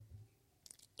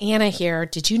Anna here.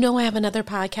 Did you know I have another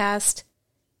podcast?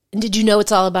 And did you know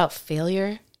it's all about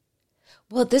failure?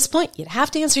 Well, at this point, you'd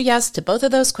have to answer yes to both of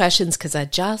those questions because I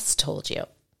just told you.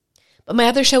 But my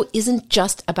other show isn't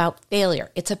just about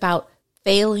failure. It's about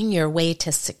failing your way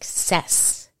to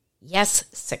success. Yes,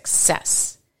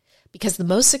 success. Because the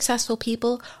most successful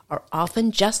people are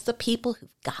often just the people who've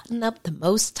gotten up the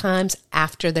most times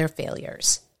after their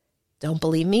failures. Don't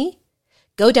believe me?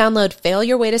 Go download Fail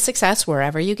Your Way to Success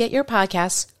wherever you get your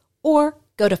podcasts, or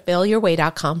go to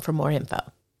failyourway.com for more info.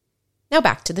 Now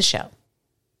back to the show.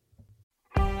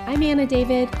 I'm Anna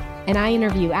David, and I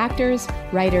interview actors,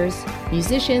 writers,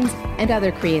 musicians, and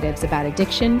other creatives about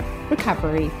addiction,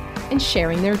 recovery, and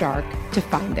sharing their dark to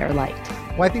find their light.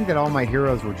 Well, I think that all my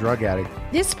heroes were drug addicts.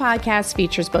 This podcast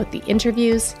features both the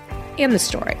interviews and the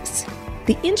stories.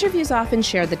 The interviews often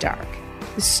share the dark.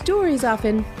 The stories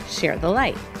often share the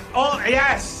light. Oh,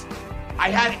 yes! I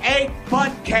had 8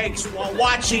 butt cakes while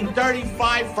watching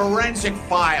 35 Forensic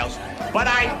Files, but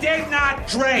I did not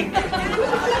drink!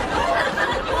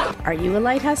 Are you a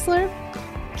light hustler?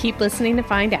 Keep listening to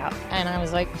find out. And I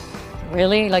was like,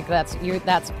 really? Like, that's it?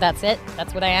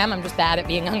 That's what I am? I'm just bad at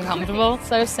being uncomfortable?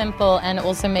 So simple, and it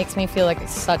also makes me feel like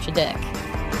such a dick.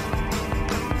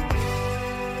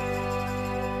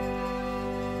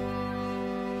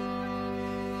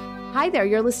 Hi there,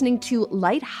 you're listening to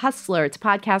Light Hustler. It's a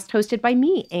podcast hosted by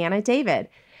me, Anna David.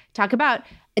 Talk about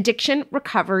addiction,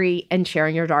 recovery, and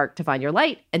sharing your dark to find your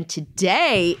light. And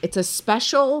today, it's a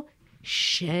special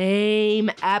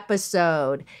shame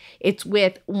episode. It's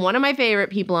with one of my favorite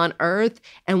people on earth,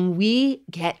 and we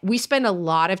spend a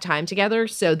lot of time together,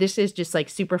 so this is just like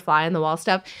super fly on the wall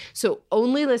stuff. So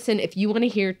only listen if you want to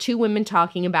hear two women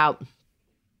talking about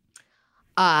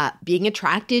being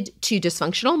attracted to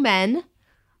dysfunctional men,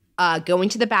 going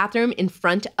to the bathroom in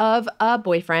front of a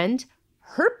boyfriend,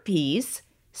 herpes,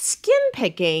 skin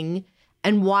picking,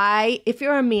 and why, if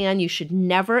you're a man, you should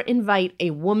never invite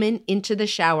a woman into the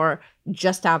shower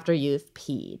just after you've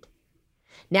peed.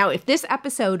 Now, if this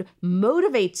episode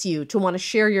motivates you to want to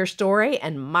share your story,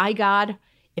 and my God,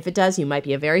 if it does, you might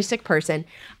be a very sick person,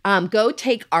 go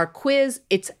take our quiz.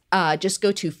 It's just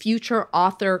go to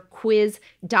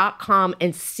futureauthorquiz.com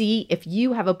and see if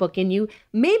you have a book in you,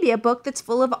 maybe a book that's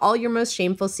full of all your most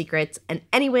shameful secrets. And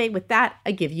anyway, with that,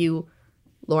 I give you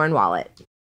Lauren Wallet.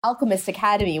 Alchemist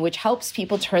Academy, which helps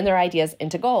people turn their ideas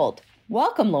into gold.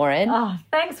 Welcome, Lauren. Oh,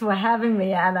 thanks for having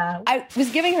me, Anna. I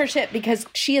was giving her shit because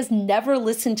she has never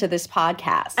listened to this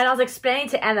podcast. And I was explaining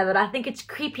to Anna that I think it's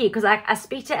creepy because I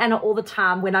speak to Anna all the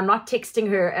time when I'm not texting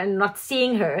her and not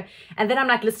seeing her. And then I'm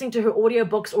like listening to her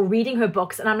audiobooks or reading her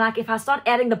books. And I'm like, if I start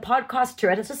adding the podcast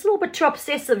to it, it's just a little bit too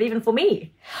obsessive even for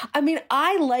me. I mean,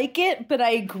 I like it, but I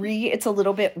agree it's a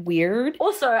little bit weird.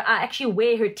 Also, I actually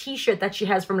wear her t-shirt that she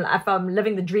has from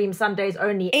Living the Dream Sundays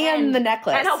Only. And the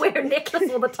necklace. And I wear her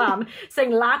necklace all the time.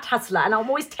 Saying Light Hustler, and I'm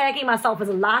always tagging myself as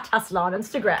a Light Hustler on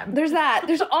Instagram. There's that.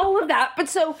 There's all of that. But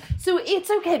so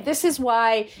it's okay. This is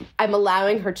why I'm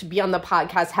allowing her to be on the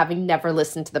podcast, having never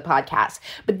listened to the podcast.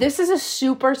 But this is a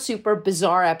super, super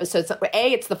bizarre episode. So,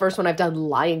 it's the first one I've done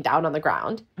lying down on the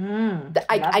ground.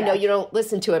 I know you don't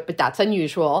listen to it, but that's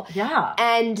unusual. Yeah.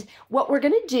 And what we're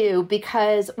going to do,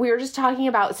 because we were just talking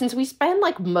about, since we spend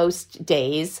like most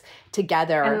days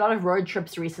together. And a lot of road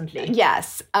trips recently.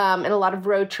 Yes. And a lot of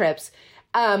road trips.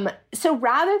 So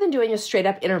rather than doing a straight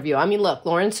up interview, I mean, look,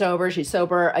 Lauren's sober. She's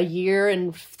sober a year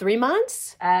and 3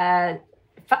 months.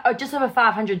 Just over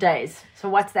 500 days. So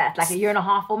what's that? Like a year and a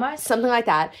half almost? Something like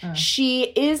that.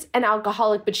 She is an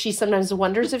alcoholic, but she sometimes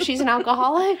wonders if she's an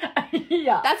alcoholic.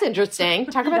 Yeah. That's interesting.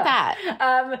 Talk about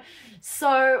that.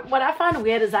 So what I find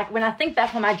weird is like when I think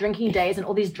back on my drinking days and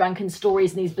all these drunken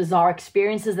stories and these bizarre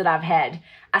experiences that I've had,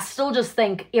 I still just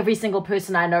think every single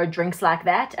person I know drinks like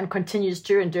that and continues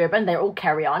to in Durban. They all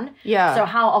carry on. Yeah. So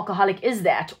how alcoholic is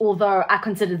that? Although I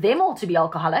consider them all to be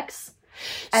alcoholics.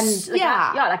 And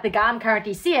like the guy I'm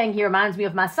currently seeing, he reminds me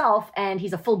of myself, and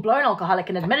he's a full-blown alcoholic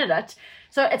and admitted it.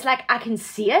 So it's like I can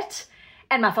see it.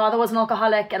 And my father was an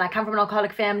alcoholic, and I come from an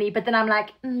alcoholic family. But then I'm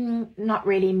like, not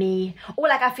really me. Or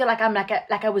like I feel like I'm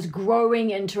like I was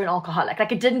growing into an alcoholic.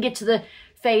 Like it didn't get to the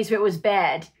phase where it was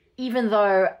bad, even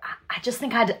though I just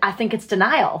think I think it's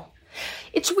denial.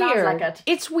 It's Sounds weird. like it.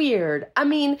 It's weird. I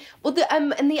mean, well,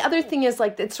 and the other thing is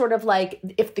like, it's sort of like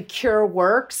if the cure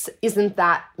works, isn't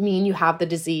that mean you have the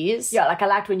disease? Yeah, like I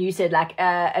liked when you said like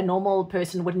a normal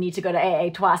person would need to go to AA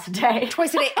twice a day.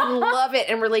 Twice a day, and love it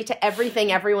and relate to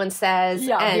everything everyone says.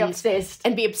 Yeah, and be obsessed.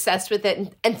 And be obsessed with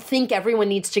it and think everyone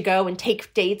needs to go and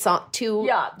take dates to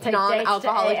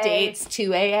non-alcoholic dates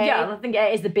to AA. Yeah, I think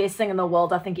AA is the best thing in the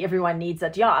world. I think everyone needs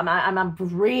it. Yeah, I'm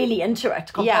really into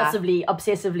it. Compulsively,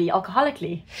 obsessively,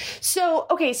 alcoholically? So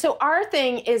our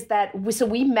thing is that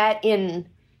we met in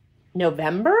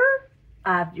November?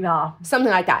 Yeah.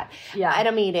 Something like that. Yeah. At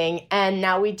a meeting. And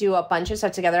now we do a bunch of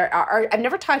stuff together. I've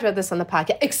never talked about this on the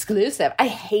podcast. Exclusive. I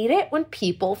hate it when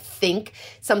people think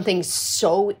something's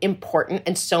so important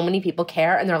and so many people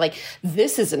care. And they're like,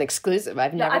 this is an exclusive.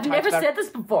 I've never said this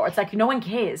before. It's like, no one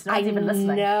cares. No one's even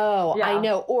listening. I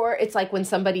know. Or it's like when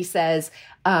somebody says,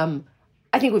 I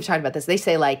think we've talked about this. They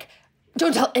say like,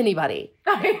 don't tell anybody.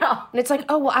 Yeah. And it's like,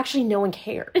 oh, well, actually, no one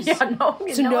cares. Yeah,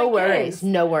 So no worries.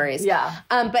 No worries. Yeah.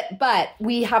 But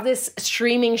we have this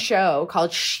streaming show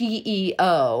called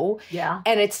SheEO. Yeah.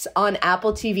 And it's on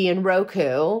Apple TV and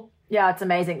Roku. Yeah, it's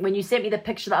amazing. When you sent me the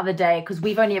picture the other day, because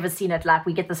we've only ever seen it, like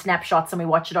we get the snapshots and we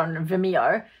watch it on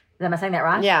Vimeo. Am I saying that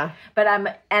right? Yeah. But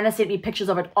Anna sent me pictures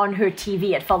of it on her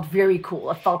TV. It felt very cool.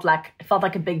 It felt like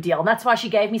a big deal. And that's why she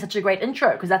gave me such a great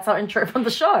intro, because that's our intro from the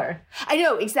show. I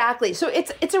know, exactly. So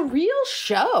it's a real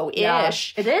show-ish. Yeah,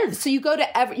 it is. So you go to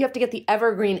you have to get the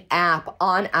Evergreen app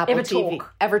on Apple TV.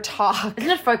 EverTalk.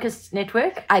 Isn't it Focus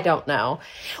Network? I don't know.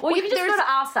 Well, you can just go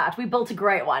to our site. We built a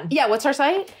great one. Yeah, what's our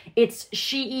site? It's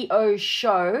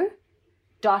sheeoshow.com.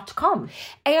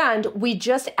 And we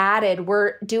just added,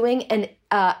 we're doing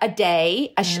a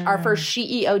day, our first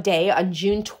SheEO day on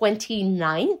June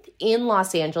 29th in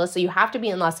Los Angeles. So you have to be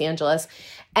in Los Angeles.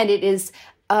 And it is,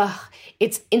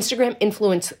 it's Instagram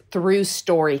influence through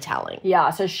storytelling.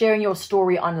 Yeah, so sharing your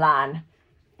story online.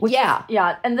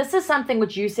 Yeah, and this is something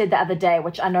which you said the other day,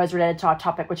 which I know is related to our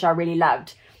topic, which I really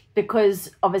loved.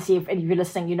 Because obviously, if you're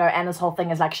listening, you know Anna's whole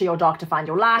thing is like share your dark to find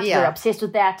your light. Yeah. We're obsessed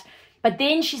with that. But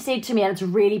then she said to me, and it's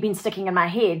really been sticking in my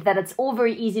head, that it's all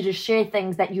very easy to share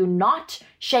things that you're not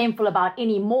shameful about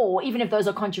anymore, even if those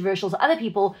are controversial to other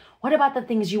people. What about the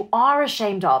things you are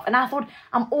ashamed of? And I thought,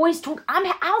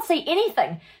 I'll say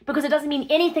anything because it doesn't mean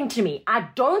anything to me. I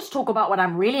don't talk about what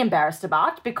I'm really embarrassed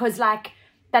about because, like,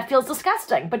 that feels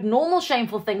disgusting. But normal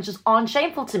shameful things just aren't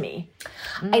shameful to me.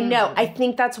 I know. I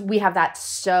think we have that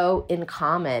so in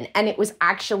common. And it was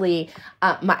actually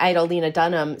my idol Lena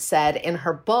Dunham said in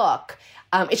her book,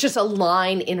 it's just a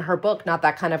line in her book, Not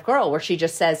That Kind of Girl, where she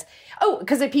just says,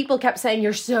 because people kept saying,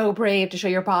 you're so brave to show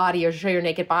your body or to show your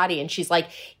naked body. And she's like,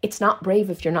 it's not brave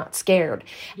if you're not scared.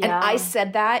 Yeah. And I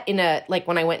said that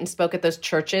when I went and spoke at those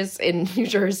churches in New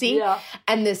Jersey. Yeah.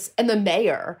 And the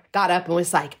mayor got up and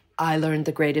was like, I learned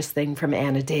the greatest thing from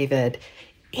Anna David.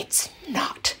 It's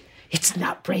not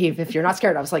brave if you're not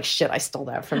scared. I was like, shit, I stole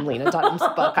that from Lena Dunham's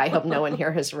book. I hope no one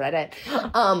here has read it.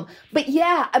 But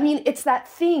yeah, I mean, it's that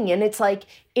thing. And it's like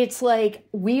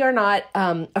we are not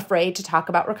afraid to talk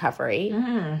about recovery,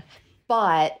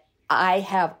 but I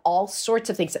have all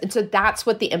sorts of things. And so that's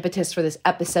what the impetus for this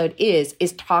episode is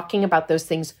talking about those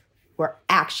things we're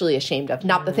actually ashamed of,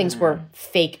 not the things we're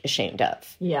fake ashamed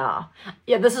of. Yeah.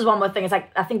 Yeah, this is one more thing. It's like,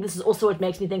 I think this is also what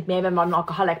makes me think maybe I'm not an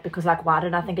alcoholic because, like, why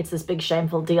did I think it's this big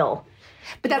shameful deal?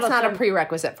 But that's not a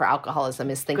prerequisite for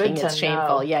alcoholism, is thinking it's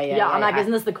shameful. Yeah, I'm like,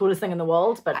 isn't this the coolest thing in the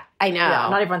world? But I know. Yeah,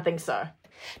 not everyone thinks so.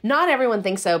 Not everyone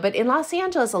thinks so, but in Los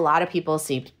Angeles, a lot of people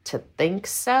seem to think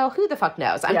so. Who the fuck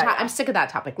knows? I'm sick of that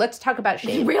topic. Let's talk about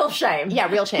shame. Real shame. Yeah,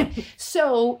 real shame.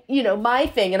 So, my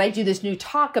thing, and I do this new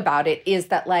talk about it, is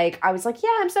that, like, I was like, yeah,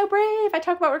 I'm so brave. I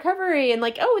talk about recovery, and,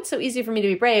 like, oh, it's so easy for me to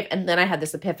be brave. And then I had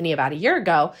this epiphany about a year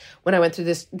ago when I went through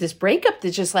this breakup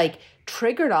that just, like,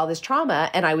 triggered all this trauma,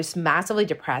 and I was massively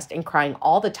depressed and crying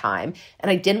all the time,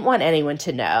 and I didn't want anyone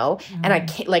to know, and I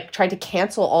tried to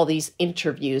cancel all these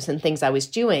interviews and things I was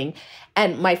doing,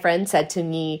 and my friend said to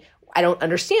me, I don't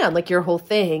understand, like, your whole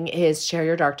thing is share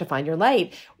your dark to find your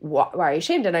light. Why are you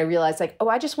ashamed? And I realized, like,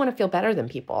 I just want to feel better than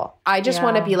people. I just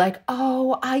want to be like,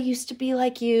 oh, I used to be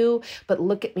like you, but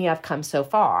look at me, I've come so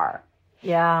far.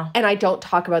 Yeah. And I don't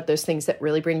talk about those things that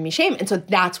really bring me shame, and so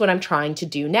that's what I'm trying to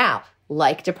do now.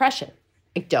 Like depression.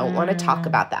 I don't want to talk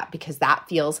about that because that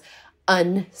feels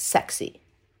unsexy.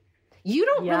 You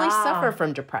don't really suffer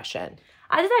from depression.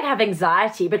 I just have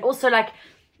anxiety, but also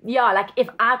if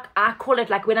I call it,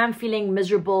 like, when I'm feeling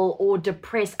miserable or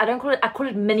depressed, I call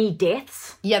it mini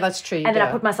deaths. Yeah, that's true. And then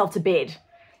I put myself to bed.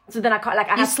 So then I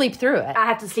can't, sleep through it. I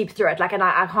have to sleep through it. Like, and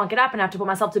I can't get up, and I have to put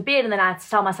myself to bed, and then I have to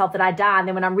tell myself that I die, and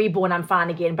then when I'm reborn, I'm fine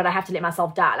again, but I have to let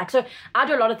myself die. Like, so I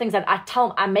do a lot of things that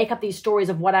I make up these stories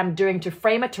of what I'm doing to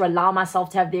frame it, to allow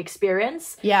myself to have the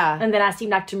experience. Yeah. And then I seem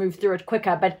like to move through it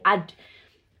quicker. But I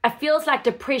feels like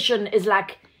depression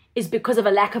is because of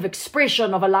a lack of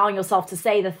expression, of allowing yourself to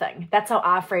say the thing. That's how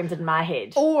I framed it in my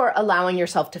head. Or allowing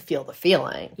yourself to feel the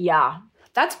feeling. Yeah.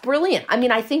 That's brilliant. I mean,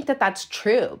 I think that that's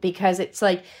true because it's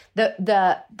like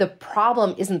the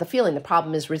problem isn't the feeling. The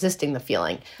problem is resisting the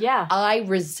feeling. Yeah. I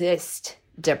resist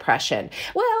depression.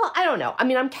 Well, I don't know. I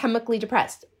mean, I'm chemically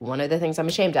depressed. One of the things I'm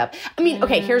ashamed of. I mean,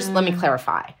 okay, let me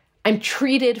clarify. I'm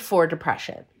treated for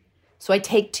depression. So I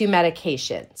take 2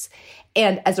 medications.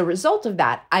 And as a result of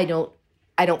that, I don't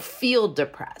feel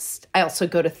depressed. I also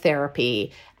go to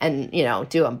therapy and,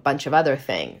 do a bunch of other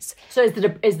things. So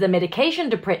is the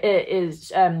medication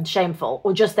shameful,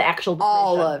 or just the actual depression?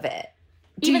 All of it.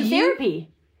 Even therapy?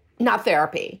 Not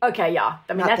therapy. Okay, yeah.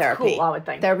 I mean, Not that's therapy. cool, I would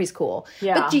think. Therapy's cool.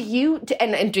 Yeah. But do you,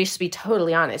 and just to be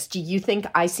totally honest, do you think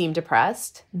I seem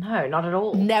depressed? No, not at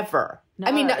all. Never. No.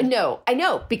 I mean, no, I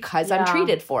know, because I'm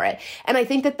treated for it. And I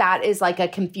think that is like a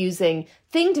confusing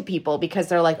thing to people, because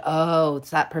they're like, oh,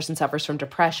 that person suffers from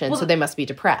depression, so they must be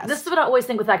depressed. This is what I always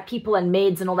think with like people and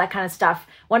meds and all that kind of stuff.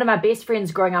 One of my best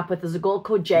friends growing up with is a girl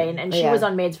called Jane, and she was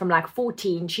on meds from like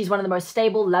 14. She's one of the most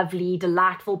stable, lovely,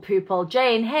 delightful people.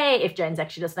 Jane, hey, if Jane's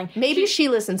actually listening. Maybe she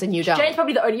listens and you don't. Jane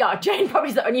probably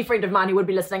is the only friend of mine who would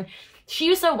be listening. She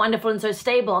was so wonderful and so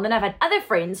stable. And then I've had other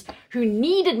friends who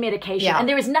needed medication. Yeah. And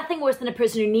there is nothing worse than a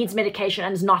person who needs medication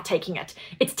and is not taking it.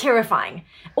 It's terrifying.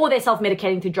 Or they're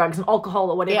self-medicating through drugs and alcohol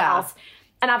or whatever else.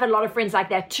 And I've had a lot of friends like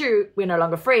that too. We're no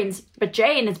longer friends. But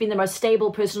Jane has been the most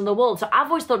stable person in the world. So I've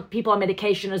always thought people on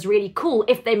medication is really cool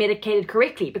if they're medicated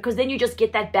correctly, because then you just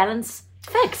get that balance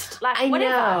fixed. Like,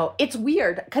 whatever. I know. It's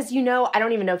weird because, I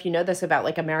don't even know if you know this about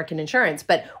like American insurance,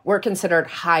 but we're considered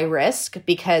high risk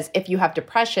because if you have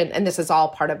depression, and this is all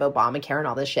part of Obamacare and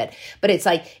all this shit, but it's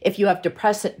like if you have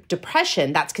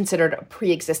depression, that's considered a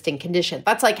pre-existing condition.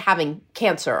 That's like having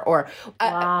cancer, or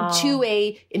to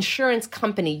a insurance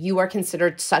company, you are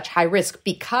considered such high risk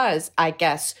because I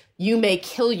guess you may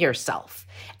kill yourself.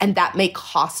 And that may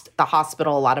cost the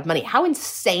hospital a lot of money. How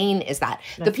insane is that?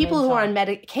 That's the people who are on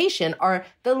medication are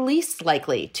the least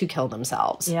likely to kill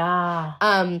themselves. Yeah.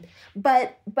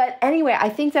 But anyway, I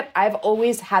think that I've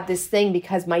always had this thing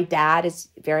because my dad is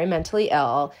very mentally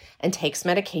ill and takes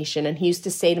medication. And he used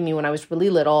to say to me when I was really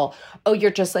little, oh,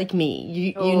 you're just like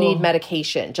me. You need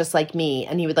medication just like me.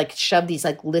 And he would like shove these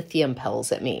like lithium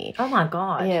pills at me. Oh my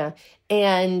God. Yeah.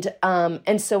 And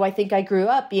so I think I grew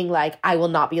up being like, I will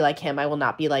not be like him. I will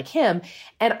not be like him.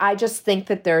 And I just think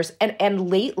that and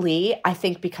lately, I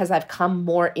think because I've come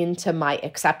more into my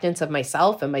acceptance of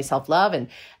myself and my self-love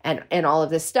and all of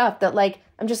this stuff, that like,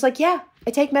 I'm just like, yeah,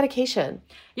 I take medication.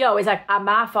 Yeah, it was like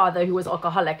my father, who was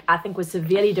alcoholic, I think was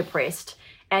severely depressed.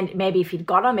 And maybe if he'd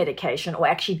got on medication or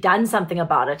actually done something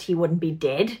about it, he wouldn't be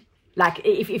dead. Like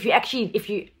if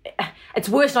you it's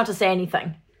worse not to say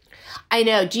anything. I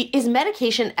know. Is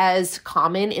medication as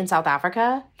common in South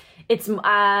Africa? It's a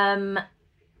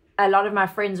lot of my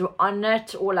friends were on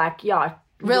it, or like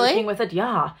working with it.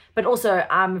 Yeah, but also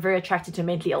I'm very attracted to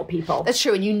mentally ill people. That's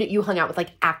true. And you hung out with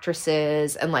like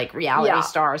actresses and like reality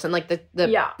stars and like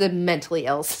the mentally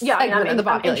ill segment of the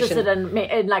population. I'm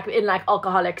interested in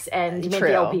alcoholics and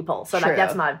mentally ill people. So like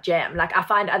that's my jam. Like I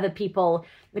find other people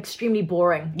extremely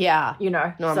boring. Yeah,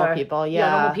 normal people. Yeah,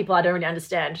 normal people I don't really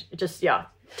understand. Just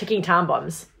ticking time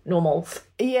bombs, normals.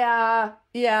 Yeah.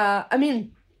 I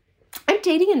mean, I'm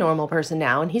dating a normal person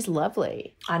now, and he's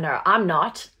lovely. I know. I'm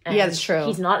not. Yeah, that's true.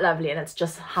 He's not lovely, and it's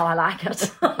just how I like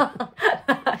it.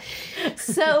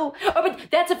 So, but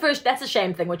that's a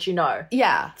shame thing, which you know.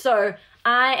 Yeah. So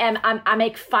I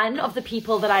make fun of the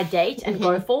people that I date and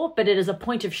go for, but it is a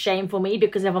point of shame for me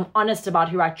because if I'm honest about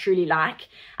who I truly like,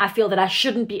 I feel that I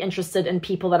shouldn't be interested in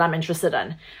people that I'm interested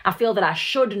in. I feel that I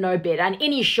should know better, and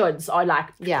any shoulds are like,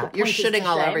 you're shitting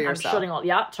all over yourself.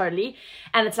 Totally.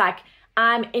 And it's like,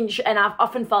 and I've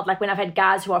often felt like when I've had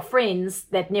guys who are friends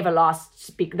that never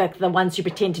last, like the ones who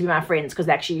pretend to be my friends because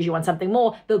they actually usually want something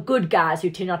more, the good guys who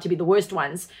tend not to be the worst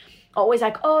ones, are always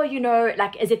like, oh,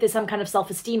 like as if there's some kind of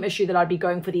self-esteem issue that I'd be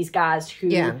going for these guys who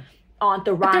aren't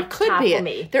the right type for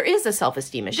me. There is a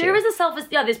self-esteem issue.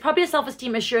 There's probably a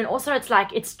self-esteem issue. And also it's like,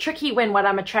 it's tricky when what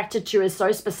I'm attracted to is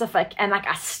so specific, and like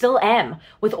I still am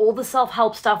with all the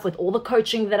self-help stuff, with all the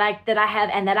coaching that I have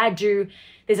and that I do.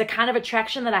 There's a kind of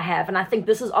attraction that I have. And I think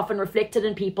this is often reflected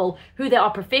in people who they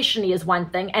are professionally is one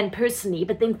thing and personally,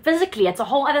 but then physically it's a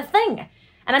whole other thing.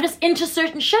 And I'm just into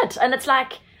certain shit. And it's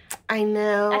like, I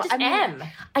know. I am.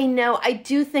 I know. I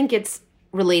do think it's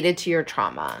related to your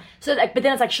trauma. So, like, but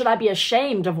then it's like, should I be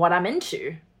ashamed of what I'm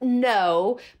into?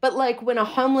 No, but like when a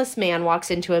homeless man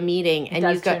walks into a meeting and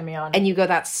you go, turn me on. and you go,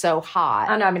 that's so hot.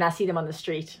 I know. I mean, I see them on the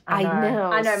street. I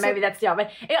know. Maybe that's the other.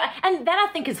 And that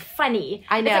I think is funny.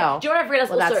 I know. Like, do you know what I've realized?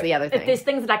 Well, also, that's the other thing. If there's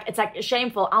things that it's like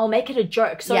shameful, I'll make it a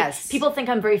joke. So people think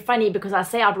I'm very funny because I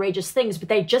say outrageous things, but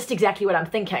they're just exactly what I'm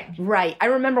thinking. Right. I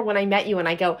remember when I met you and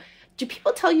I go, do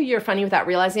people tell you you're funny without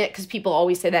realizing it? Because people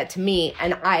always say that to me,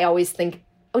 and I always think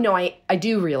Oh, no, I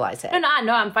do realize it. No, I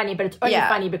know I'm funny, but it's only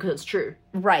funny because it's true.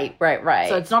 Right.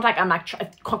 So it's not like I'm like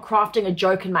crafting a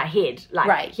joke in my head,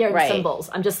 like hearing symbols.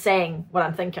 I'm just saying what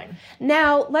I'm thinking.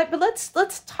 Now, but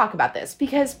let's talk about this,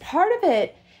 because part of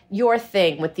it, your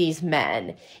thing with these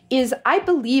men, is I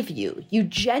believe you. You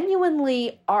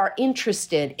genuinely are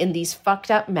interested in these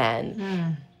fucked up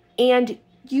men, and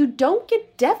you don't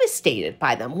get devastated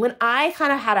by them. When I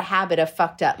kind of had a habit of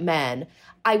fucked up men,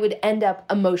 I would end up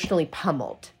emotionally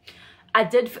pummeled. I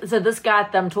did. So this guy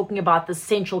that I'm talking about, this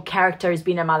central character who's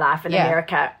been in my life in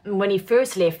America, when he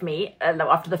first left me,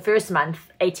 after the first month,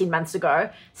 16 months ago,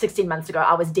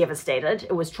 I was devastated.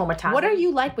 It was traumatizing. What are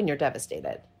you like when you're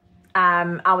devastated?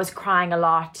 I was crying a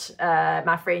lot.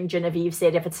 My friend Genevieve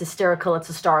said if it's hysterical, it's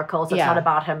historical. So it's not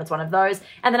about him. It's one of those.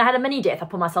 And then I had a mini death. I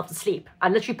put myself to sleep. I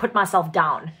literally put myself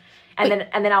down. And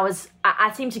then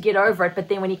I seem to get over it. But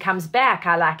then when he comes back,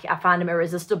 I find him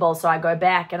irresistible. So I go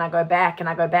back and I go back and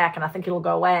I go back and I think it'll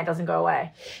go away and it doesn't go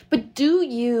away. But do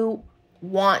you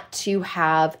want to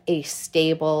have a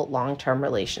stable long-term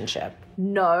relationship?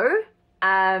 No.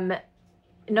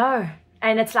 No.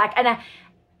 And it's like, and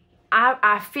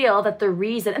I feel that the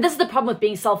reason, and this is the problem with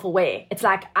being self-aware. It's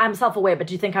like, I'm self-aware, but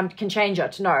do you think I can change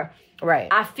it? No. Right.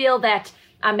 I feel that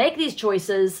I make these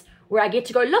choices where I get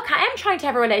to go, look, I am trying to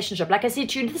have a relationship. Like I said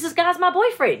to you, this guy's my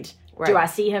boyfriend. Right. Do I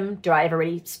see him? Do I ever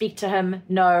really speak to him?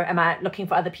 No. Am I looking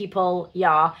for other people?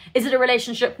 Yeah. Is it a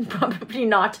relationship? Probably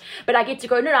not. But I get to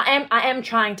go, no, I am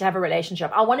trying to have a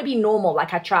relationship. I want to be normal,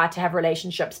 like I try to have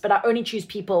relationships, but I only choose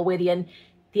people where the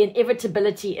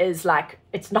inevitability is like,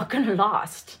 it's not going to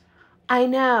last. I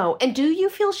know. And do you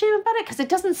feel shame about it? Because it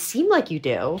doesn't seem like you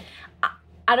do.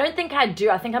 I don't think I do.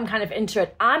 I think I'm kind of into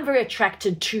it. I'm very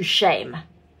attracted to shame.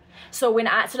 So when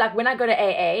I go to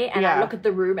AA and I look at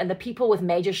the room and the people with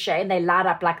major shame, they light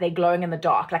up like they're glowing in the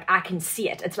dark. Like I can see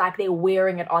it. It's like they're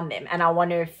wearing it on them and I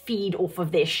want to feed off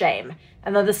of their shame.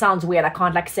 And though this sounds weird, I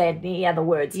can't like say any other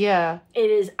words. Yeah. It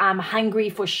is, I'm hungry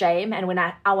for shame and when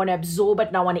I want to absorb it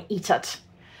and I want to eat it.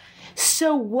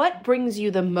 So what brings you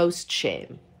the most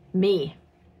shame? Me.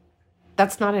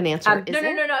 That's not an answer, is it?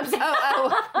 No. I'm saying,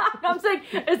 I'm saying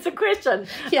it's a question.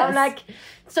 Yes. I'm like,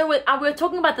 so we're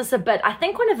talking about this a bit. I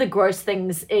think one of the gross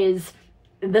things is,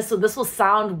 this will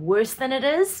sound worse than it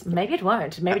is. Maybe it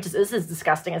won't. Maybe it just is as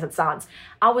disgusting as it sounds.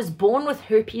 I was born with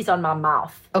herpes on my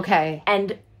mouth. Okay.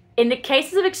 And in the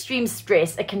cases of extreme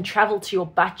stress, it can travel to your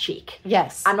butt cheek.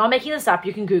 Yes. I'm not making this up.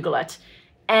 You can Google it.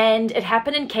 And it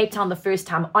happened in Cape Town the first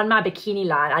time on my bikini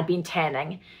line. I'd been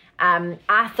tanning.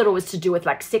 I thought it was to do with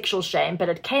like sexual shame, but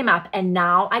it came up and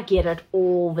now I get it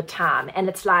all the time. And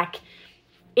it's like,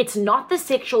 it's not the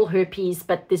sexual herpes,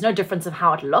 but there's no difference of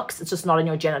how it looks. It's just not on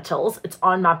your genitals. It's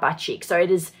on my butt cheek. So it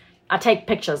is, I take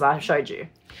pictures. I showed you.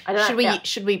 I don't know.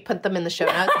 Should we put them in the show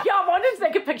notes? Yeah, I wanted to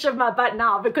take a picture of my butt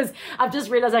now because I've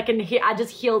just realized I just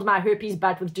healed my herpes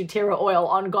butt with doTERRA oil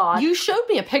on guard. You showed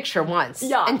me a picture once.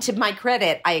 Yeah. And to my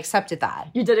credit, I accepted that.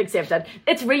 You did accept it.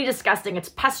 It's really disgusting. It's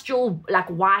pustule, like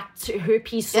white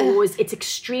herpes sores. It's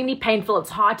extremely painful. It's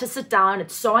hard to sit down.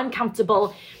 It's so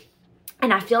uncomfortable.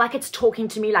 And I feel like it's talking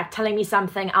to me, like telling me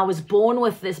something. I was born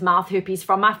with this mouth herpes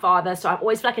from my father. So I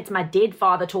always feel like it's my dead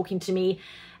father talking to me.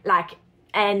 Like,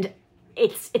 and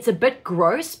it's a bit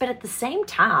gross, but at the same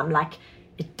time, like,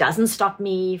 it doesn't stop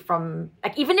me from,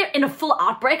 like, even in a full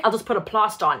outbreak, I'll just put a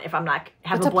plaster on if I'm like,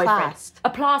 have a boyfriend.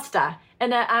 A plaster.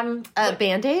 And a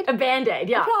Band-Aid? A Band-Aid,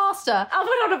 yeah. A plaster. I'll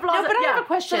put on a plaster. No, but I have a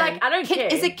question. So, like, I don't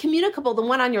care. Is it communicable? The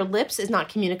one on your lips is not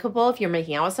communicable if you're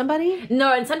making out with somebody?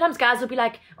 No, and sometimes guys will be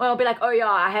like, oh yeah,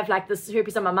 I have like this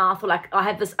herpes on my mouth, or like I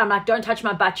have this, I'm like, don't touch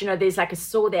my butt, you know, there's like a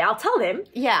sore there. I'll tell them.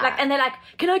 Yeah. Like, and they're like,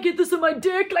 can I get this on my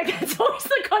dick? Like, it's always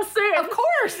the concern. Of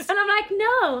course. And I'm like,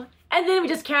 no. And then we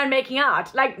just carry on making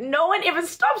out. Like, no one ever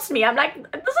stops me. I'm like, this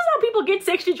is how people get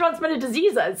sexually transmitted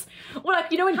diseases. Well,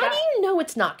 like, you know, how do you know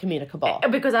it's not communicable?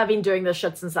 Because I've been doing this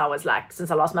shit since I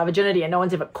lost my virginity, and no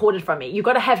one's ever caught it from me. You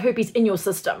got to have herpes in your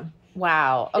system.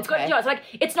 Wow. Okay. It's like,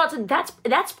 it's not,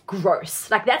 that's gross.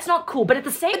 Like, that's not cool. But at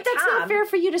the same time. But that's not fair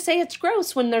for you to say it's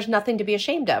gross when there's nothing to be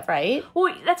ashamed of, right?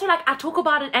 Well, that's what, like, I talk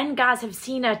about it and guys have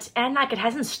seen it and, like, it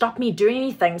hasn't stopped me doing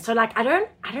anything. So, like, I don't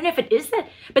know if it is that,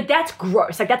 but that's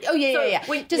gross. Like, that's. Oh, yeah.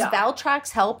 Wait, does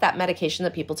Valtrex help, that medication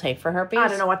that people take for herpes? I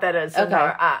don't know what that is. Okay.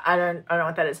 No, I don't know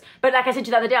what that is. But like I said to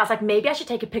you the other day, I was like, maybe I should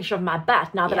take a picture of my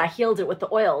butt now that I healed it with the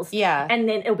oils. Yeah. And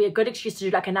then it'll be a good excuse to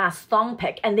do, like, a nice thong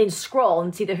pic and then scroll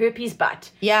and see the herpes butt.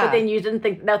 Yeah. But then you didn't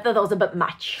think that was a bit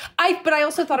much. But I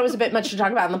also thought it was a bit much to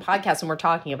talk about on the podcast when we're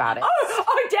talking about it.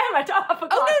 Oh damn it. Oh, I forgot.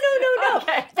 Oh, no.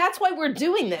 Okay. That's why we're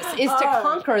doing this, is to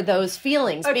conquer those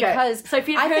feelings. Okay. Because so if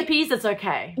you have herpes, it's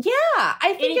okay. Yeah.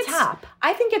 I think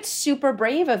I think it's super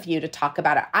brave of you to talk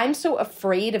about it. I'm so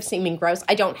afraid of seeming gross.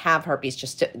 I don't have herpes,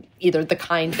 just either the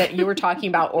kind that you were talking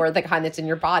about or the kind that's in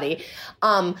your body.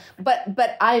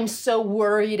 But I'm so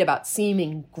worried about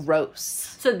seeming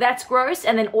gross. So that's gross.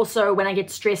 And then also when I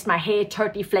get stressed, my hair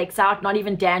totally flakes out. Not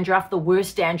even dandruff, the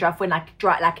worst dandruff when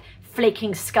like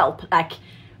flaking scalp, like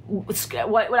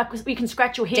you can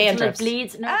scratch your head till it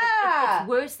bleeds. No, it's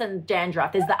worse than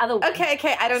dandruff. There's the other one.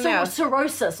 Okay, I don't know.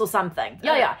 Cirrhosis or something.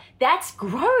 Yeah. That's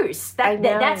gross.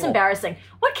 That's embarrassing.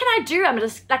 What can I do? I'm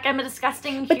a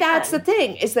disgusting human. But that's the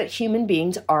thing, is that human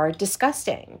beings are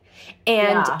disgusting.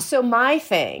 And so my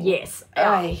thing. Yes.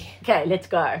 Okay, let's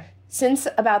go. Since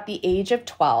about the age of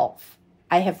 12,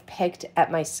 I have picked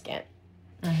at my skin.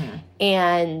 Mm-hmm.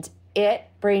 And it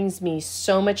brings me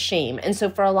so much shame. And so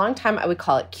for a long time, I would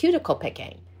call it cuticle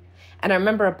picking. And I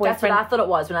remember a boyfriend. That's what I thought it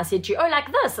was when I said to you, like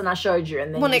this, and I showed you.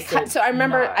 And then I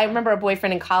remember a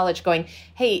boyfriend in college going,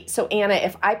 "Hey, so Anna,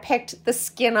 if I picked the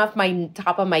skin off my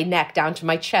top of my neck down to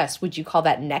my chest, would you call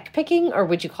that neck picking, or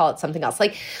would you call it something else?"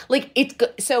 Like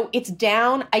it's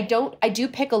down. I do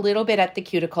pick a little bit at the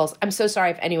cuticles. I'm so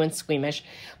sorry if anyone's squeamish,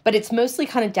 but it's mostly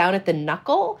kind of down at the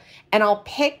knuckle, and I'll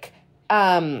pick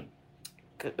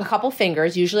a couple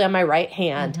fingers, usually on my right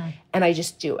hand, and I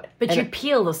just do it. But you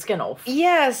peel the skin off.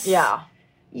 Yes. Yeah.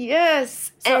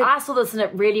 Yes. So I saw this and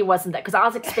it really wasn't that, because I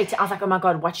was like, oh my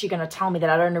God, what's she going to tell me that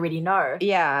I don't already know?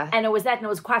 Yeah. And it was that, and it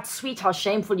was quite sweet how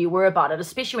shameful you were about it,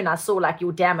 especially when I saw like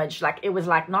your damage, like it was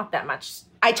like not that much.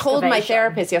 I told my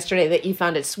therapist yesterday that you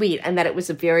found it sweet and that it was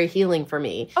very healing for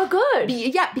me. Oh, good.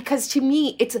 Yeah, because to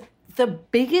me, it's the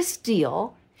biggest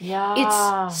deal. Yeah.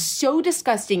 It's so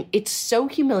disgusting. It's so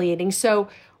humiliating. So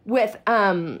with,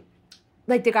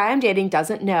 like the guy I'm dating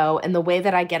doesn't know, and the way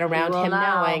that I get around him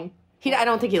knowing, I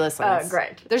don't think he listens. Oh,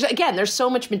 great. There's so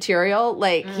much material.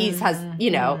 Like he has,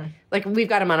 like we've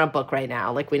got him on a book right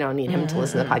now. Like we don't need him to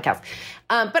listen to the podcast.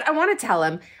 But I want to tell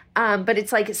him. But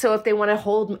it's like, so if they want to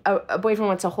hold, a boyfriend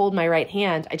wants to hold my right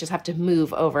hand, I just have to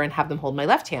move over and have them hold my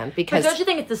left hand, because... But don't you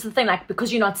think this is the thing, like,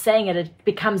 because you're not saying it, it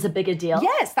becomes a bigger deal?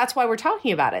 Yes, that's why we're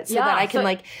talking about it, so that I can,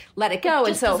 like, let it go.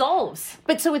 It just dissolves.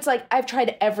 But so it's like, I've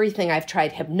tried everything. I've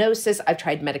tried hypnosis. I've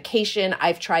tried medication.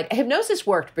 Hypnosis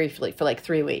worked briefly for, like,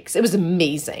 3 weeks. It was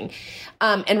amazing.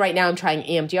 And right now I'm trying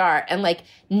EMDR, and, like,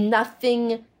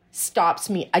 nothing stops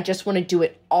me. I just want to do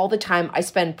it all the time. I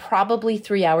spend probably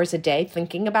 3 hours a day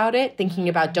thinking about it, thinking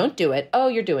about, don't do it. Oh,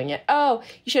 you're doing it. Oh,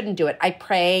 you shouldn't do it. I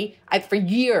pray. For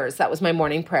years, that was my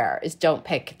morning prayer, is don't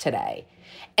pick today.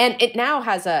 And it now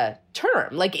has a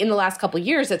term. Like in the last couple of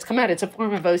years, it's come out. It's a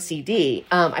form of OCD.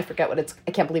 I forget what it's,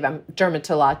 I can't believe I'm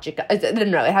dermatologic. I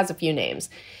don't know. It has a few names.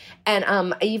 And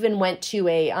I even went to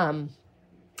a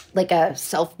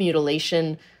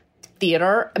self-mutilation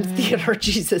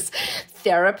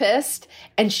therapist,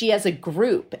 and she has a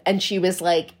group, and she was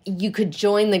like, you could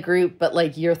join the group, but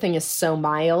like your thing is so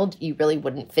mild, you really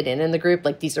wouldn't fit in the group.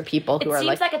 Like these are people who it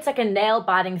seems like it's like a nail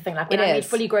biting thing. Like when I meet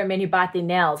fully grown men who bite their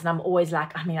nails, and I'm always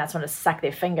like, I mean, I just want to suck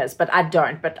their fingers, but I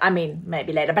don't. But I mean,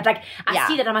 maybe later. But like I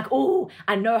see that, I'm like, oh,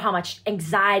 I know how much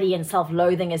anxiety and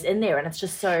self-loathing is in there, and it's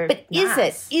just so. But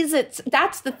nice. Is it?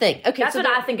 That's the thing. Okay, that's what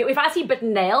I think. If I see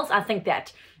bitten nails, I think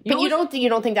that. But you don't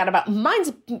think that about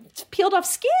mine's peeled off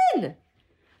skin.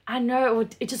 I know,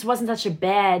 it just wasn't such a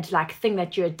bad like thing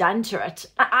that you had done to it.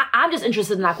 I'm just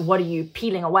interested in like, what are you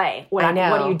peeling away, or like,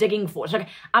 what are you digging for? So like,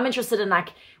 I'm interested in like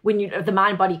the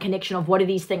mind body connection of what are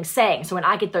these things saying. So when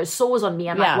I get those sores on me,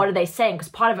 I'm like, what are they saying? Because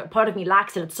part of me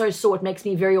likes it. It's so sore, it makes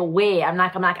me very aware.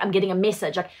 I'm getting a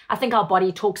message. Like I think our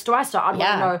body talks to us, so I'd want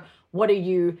to know. What are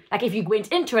you, like if you went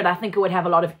into it, I think it would have a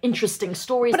lot of interesting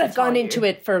stories. But I've gone into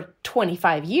it for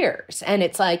 25 years. And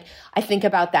it's like, I think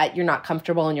about that. You're not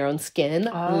comfortable in your own skin,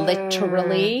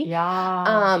 literally.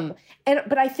 Yeah.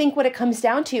 But I think what it comes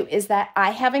down to is that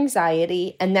I have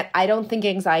anxiety, and that I don't think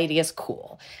anxiety is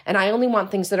cool. And I only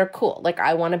want things that are cool. Like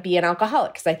I want to be an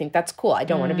alcoholic because I think that's cool. I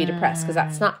don't want to be depressed because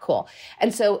that's not cool.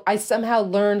 And so I somehow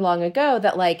learned long ago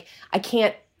that like, I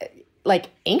can't,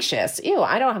 like anxious. Ew,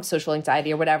 I don't have social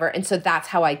anxiety or whatever. And so that's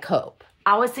how I cope.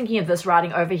 I was thinking of this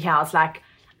writing over here. It's like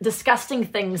disgusting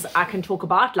things I can talk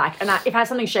about. Like, and if I have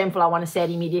something shameful, I want to say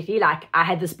it immediately. Like I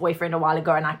had this boyfriend a while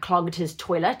ago and I clogged his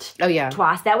toilet. Oh yeah.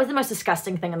 Twice. That was the most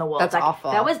disgusting thing in the world. That's like,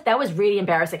 awful. That was really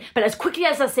embarrassing. But as quickly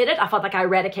as I said it, I felt like I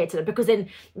eradicated it, because then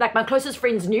like my closest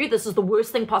friends knew this was the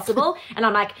worst thing possible. And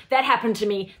I'm like, that happened to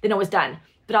me, then it was done.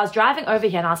 But I was driving over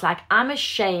here and I was like, I'm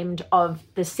ashamed of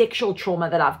the sexual trauma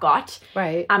that I've got.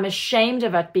 Right. I'm ashamed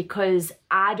of it because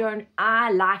I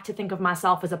like to think of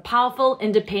myself as a powerful,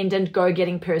 independent,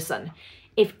 go-getting person.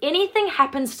 If anything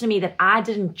happens to me that I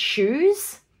didn't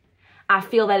choose, I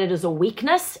feel that it is a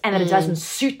weakness and that it doesn't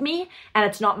suit me and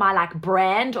it's not my like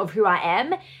brand of who I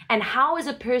am. And how is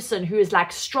a person who is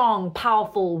like strong,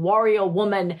 powerful, warrior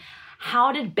woman,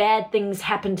 how did bad things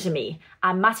happen to me?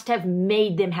 I must have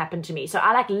made them happen to me. So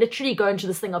I like literally go into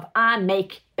this thing of I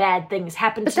make bad things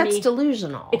happen to me. But that's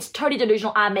delusional. It's totally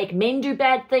delusional. I make men do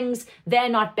bad things. They're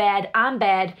not bad. I'm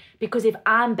bad because if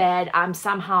I'm bad, I'm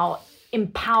somehow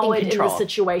empowered in the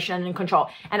situation and in control.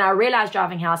 And I realized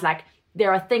driving here, I was like,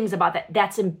 there are things about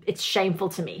that it's shameful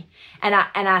to me. And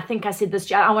I think I said this,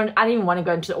 I didn't even want to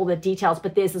go into all the details,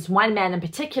 but there's this one man in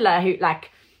particular who like,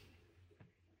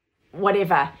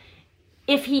 whatever,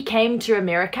 if he came to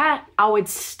America, I would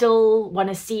still want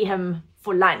to see him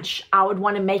for lunch. I would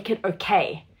want to make it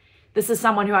okay. This is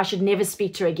someone who I should never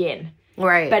speak to again.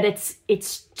 Right. But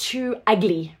it's too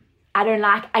ugly. I don't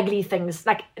like ugly things.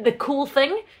 Like the cool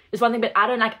thing is one thing, but I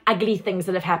don't like ugly things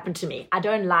that have happened to me. I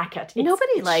don't like it.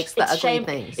 Nobody likes the ugly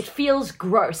things. It feels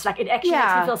gross. Like it actually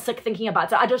makes me feel sick thinking about it.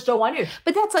 So I just don't want to.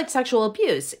 But that's like sexual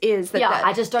abuse.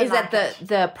 I just don't like it.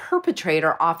 The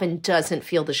perpetrator often doesn't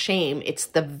feel the shame. It's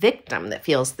the victim that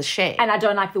feels the shame. And I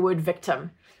don't like the word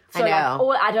victim. So I know.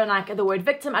 Like, I don't like the word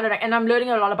victim. I don't like, and I'm learning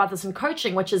a lot about this in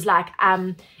coaching, which is like,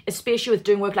 especially with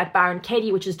doing work like Byron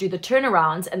Katie, which is do the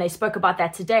turnarounds. And they spoke about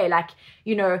that today. Like,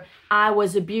 you know, I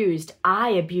was abused. I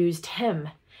abused him.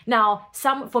 Now,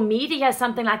 for me to hear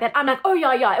something like that, I'm like, oh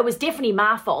yeah, it was definitely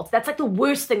my fault. That's like the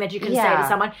worst thing that you can say to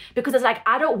someone, because it's like,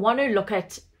 I don't want to look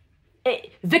at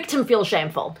it. Victim feels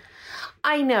shameful.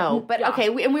 I know, but okay,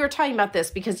 we were talking about this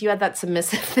because you had that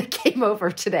submissive that came over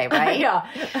today, right?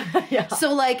 yeah.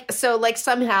 So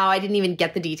somehow I didn't even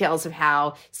get the details of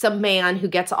how some man who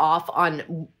gets off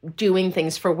on doing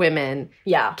things for women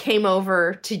came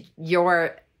over to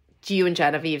you and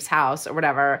Genevieve's house or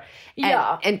whatever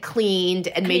and cleaned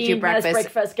and made you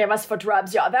breakfast. Gave us foot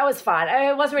rubs. Yeah, that was fine.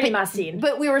 It wasn't really my scene.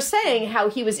 But we were saying how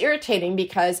he was irritating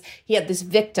because he had this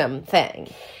victim thing.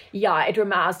 Yeah, I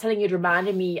was telling you, it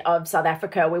reminded me of South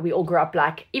Africa, where we all grew up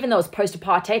like, even though it's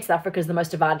post-apartheid, South Africa is the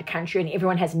most divided country and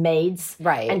everyone has maids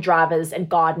and drivers and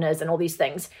gardeners and all these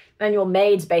things. And your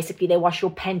maids, basically, they wash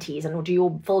your panties and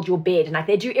fold your bed and like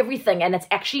they do everything and it's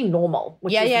actually normal,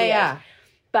 which is weird.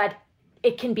 But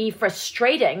it can be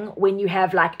frustrating when you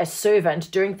have like a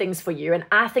servant doing things for you. And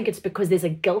I think it's because there's a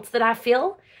guilt that I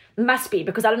feel. Must be,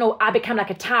 because I don't know, I become like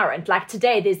a tyrant. Like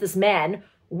today, there's this man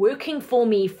working for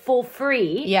me for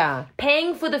free,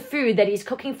 paying for the food that he's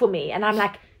cooking for me. And I'm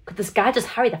like, could this guy just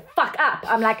hurry the fuck up?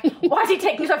 I'm like, why is he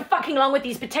taking so fucking long with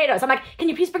these potatoes? I'm like, can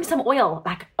you please bring some oil?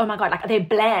 Like, oh my God, like they're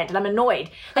bland and I'm annoyed.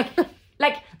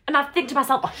 Like, and I think to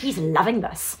myself, oh, he's loving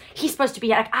this. He's supposed to be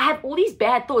like, I have all these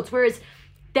bad thoughts, whereas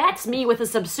that's me with a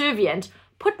subservient.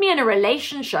 Put me in a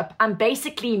relationship. I'm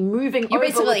basically moving over. You're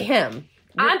basically him.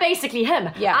 I'm basically him.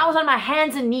 Yeah. I was on my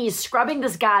hands and knees scrubbing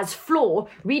this guy's floor,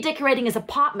 redecorating his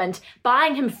apartment,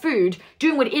 buying him food,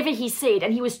 doing whatever he said,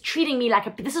 and he was treating me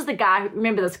like this is the guy,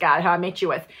 remember this guy who I met you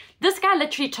with? This guy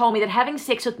literally told me that having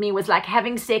sex with me was like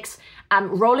having sex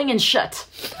rolling in shit.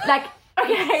 Like,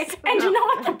 okay, and you know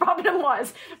what the problem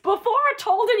was? Before I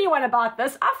told anyone about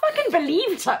this, I fucking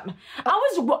believed him.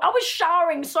 I was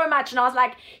showering so much, and I was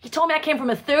like, he told me I came from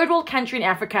a third world country in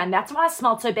Africa, and that's why I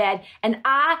smelled so bad, and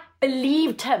I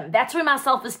believed him. That's where my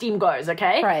self-esteem goes,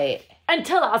 okay? Right.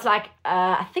 Until I was like,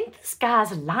 I think this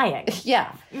guy's lying.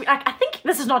 Yeah. Like, I think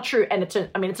this is not true, and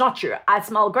it's not true. I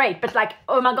smell great, but like,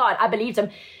 oh my God, I believed him.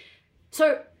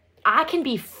 So I can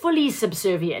be fully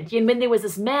subservient. And when there was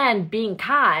this man being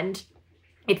kind,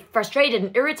 it frustrated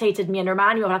and irritated me and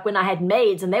reminded me of like when I had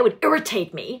maids and they would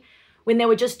irritate me when they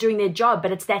were just doing their job.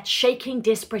 But it's that shaking,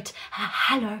 desperate,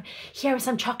 hello, here are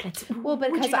some chocolates. Well,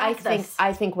 because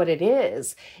I think what it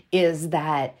is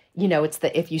that, you know, it's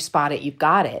the if you spot it, you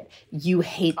got it. You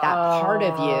hate that part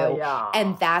of you. Yeah.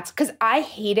 And that's because I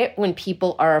hate it when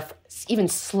people are even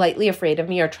slightly afraid of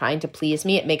me or trying to please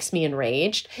me. It makes me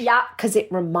enraged. Yeah. Because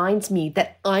it reminds me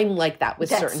that I'm like that with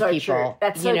certain people. True.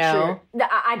 That's so true.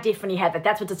 I definitely had that.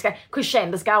 That's what this guy, because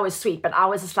Shane, this guy was sweet, but I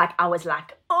was like,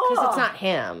 oh. Because it's not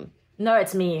him. No,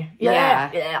 it's me.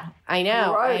 Yeah. I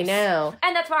know. Gross. I know.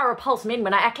 And that's why I repulse men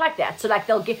when I act like that. So like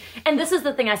they'll get, and this is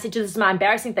the thing I said to you, this is my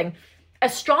embarrassing thing. A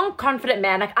strong, confident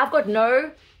man, like I've got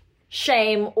no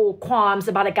shame or qualms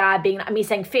about a guy being me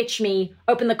saying, fetch me,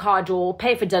 open the car door,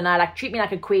 pay for dinner, like treat me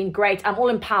like a queen. Great. I'm all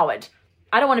empowered.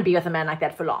 I don't want to be with a man like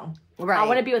that for long. Right. I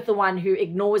want to be with the one who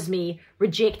ignores me,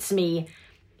 rejects me,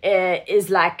 is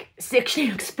like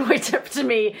sexually exploitive to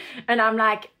me. And I'm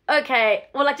like, okay,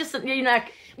 well, like just, you know,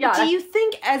 like, yeah. Do you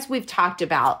think, as we've talked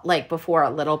about like before a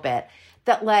little bit,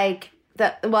 that like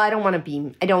that? Well, I don't want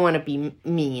to be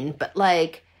mean,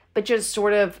 but just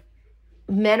sort of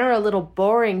men are a little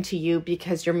boring to you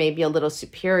because you're maybe a little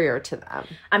superior to them.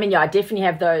 I mean, yeah, I definitely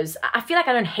have those. I feel like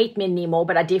I don't hate men anymore,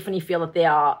 but I definitely feel that they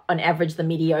are, on average, the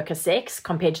mediocre sex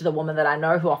compared to the women that I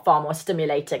know who are far more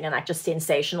stimulating and like just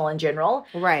sensational in general.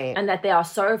 Right. And that they are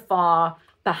so far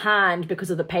behind because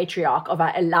of the patriarch of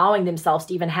allowing themselves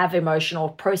to even have emotion or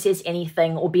process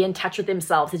anything or be in touch with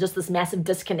themselves. There's just this massive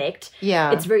disconnect.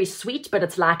 Yeah. It's very sweet, but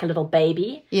it's like a little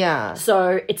baby. Yeah.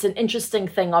 So it's an interesting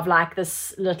thing of like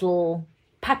this little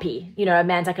puppy, you know, a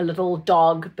man's like a little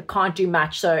dog but can't do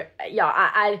much. So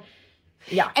yeah,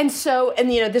 yeah. And so,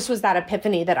 and you know, this was that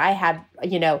epiphany that I had,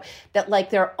 you know, that like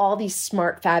there are all these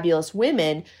smart, fabulous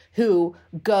women who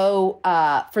go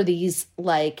for these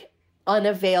like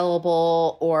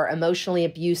unavailable or emotionally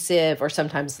abusive or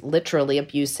sometimes literally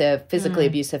abusive, physically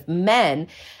abusive men.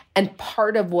 And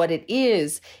part of what it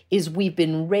is we've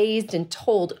been raised and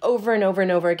told over and over and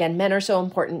over again, men are so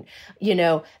important, you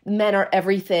know, men are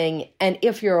everything. And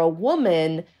if you're a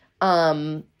woman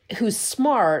who's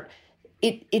smart,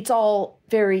 it's all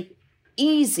very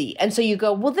easy. And so you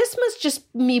go, well, this must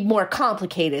just be more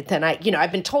complicated than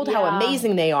I've been told how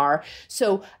amazing they are.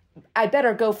 So I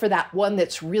better go for that one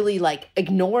that's really like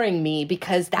ignoring me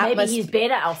because maybe he's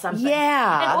better or something.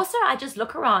 Yeah. And also I just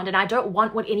look around and I don't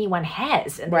want what anyone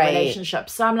has in their relationship.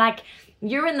 So I'm like,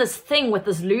 you're in this thing with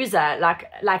this loser. Like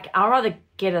I'd rather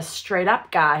get a straight up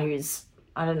guy who's,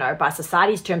 I don't know, by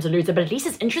society's terms a loser, but at least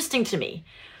it's interesting to me.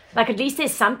 Like at least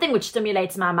there's something which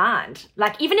stimulates my mind.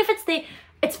 Like even if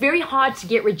it's very hard to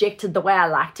get rejected the way I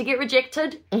like to get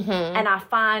rejected. Mm-hmm. And I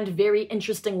find very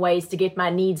interesting ways to get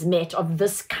my needs met of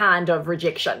this kind of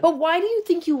rejection. But why do you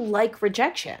think you like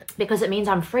rejection? Because it means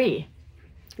I'm free.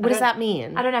 What does that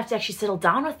mean? I don't have to actually settle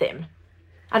down with them.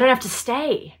 I don't have to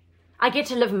stay. I get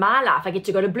to live my life. I get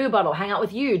to go to Blue Bottle, hang out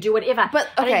with you, do whatever. But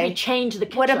okay, I don't even change the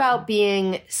kitchen. What about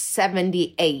being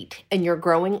 78 and you're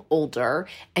growing older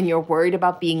and you're worried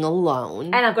about being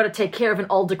alone? And I've got to take care of an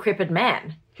old decrepit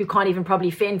man who can't even probably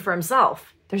fend for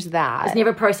himself. There's that. Has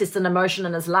never processed an emotion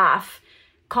in his life.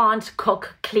 Can't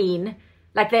cook, clean.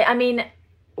 I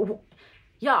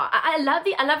love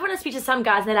when I speak to some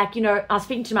guys and they're like, you know, I was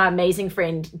speaking to my amazing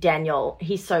friend Daniel.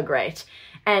 He's so great.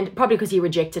 And probably because he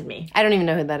rejected me. I don't even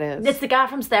know who that is. It's the guy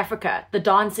from South Africa, the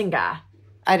dancing guy.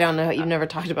 I don't know. You've never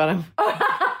talked about him.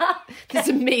 This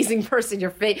amazing person,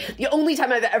 the only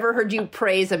time I've ever heard you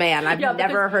praise a man, I've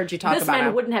never heard you talk about him. This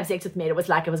man wouldn't have sex with me. It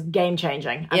was game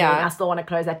changing. I mean, I still want to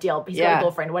close that deal. He's got a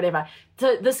girlfriend, whatever.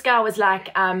 So this guy was like,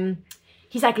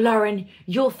 he's like, Lauren,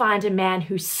 you'll find a man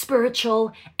who's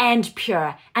spiritual and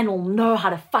pure and will know how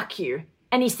to fuck you.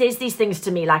 And he says these things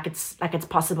to me like it's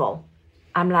possible.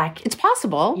 I'm like, it's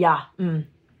possible. Yeah.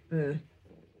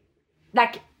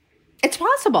 Like, it's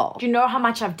possible. Do you know how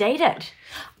much I've dated?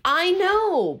 I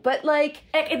know, but like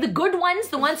the good ones,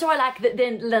 the ones who are like the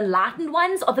enlightened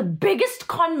ones are the biggest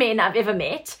con men I've ever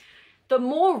met. The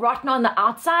more rotten on the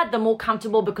outside, the more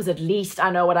comfortable because at least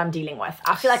I know what I'm dealing with.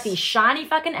 I feel like these shiny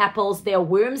fucking apples, there are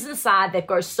worms inside that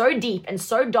go so deep and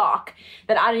so dark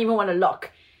that I don't even want to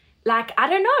look. Like, I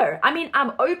don't know. I mean,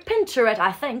 I'm open to it,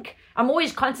 I think. I'm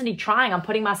always constantly trying. I'm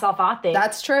putting myself out there.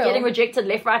 That's true. Getting rejected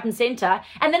left, right, and center.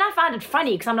 And then I find it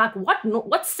funny because I'm like,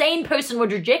 what sane person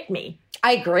would reject me?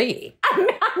 I agree.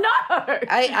 I know.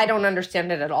 I don't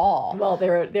understand it at all. Well,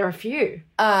 there are a few.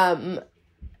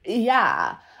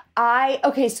 Yeah.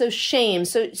 So shame.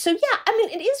 So yeah, I mean,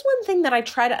 it is one thing that I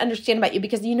try to understand about you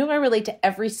because you know I relate to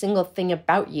every single thing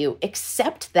about you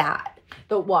except that.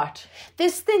 The what?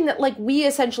 This thing that like we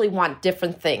essentially want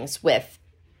different things with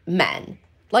men.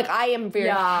 Like I am very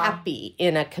happy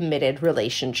in a committed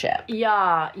relationship.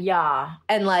 Yeah.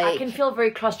 And like I can feel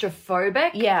very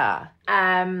claustrophobic. Yeah.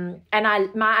 And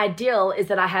my ideal is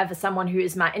that I have someone who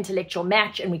is my intellectual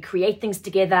match and we create things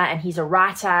together and he's a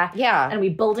writer. Yeah. And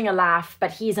we're building a life,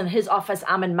 but he's in his office,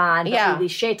 I'm in mine. Yeah. We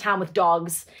share time with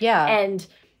dogs. Yeah. And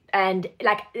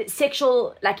like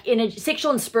sexual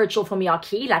and spiritual for me are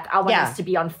key. Like I want us to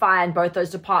be on fire in both those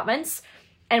departments.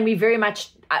 And we very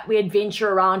much, we adventure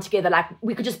around together. Like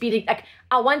we could just be like,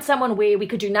 I want someone where we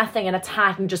could do nothing and it's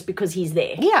heightened just because he's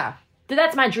there. Yeah. So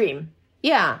that's my dream.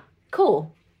 Yeah.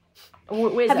 Cool.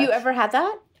 Have you ever had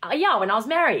that? Yeah, when I was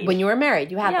married. When you were married,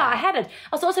 you had that. Yeah, I had it.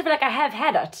 I also feel like I have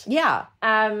had it. Yeah.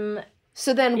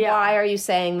 So then why are you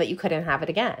saying that you couldn't have it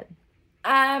again?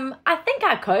 I think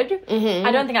I could. Mm-hmm.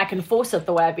 I don't think I can force it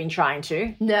the way I've been trying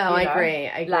to. No, I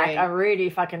agree. Like, I've really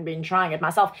fucking been trying it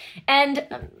myself. And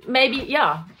maybe,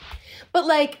 But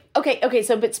like, okay,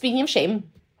 so, but speaking of shame,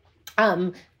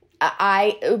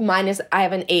 I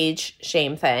have an age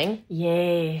shame thing.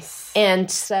 Yes. And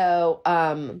so,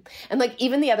 and like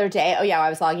even the other day, I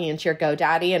was logging into your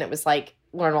GoDaddy and it was like,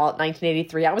 Lauren Wall at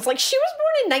 1983. I was like, she was born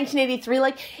in 1983,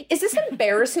 like, is this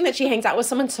embarrassing that she hangs out with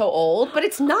someone so old? But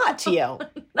it's not to you.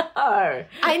 No.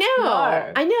 I know.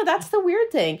 No. I know. That's the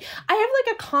weird thing. I have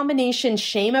like a combination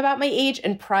shame about my age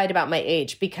and pride about my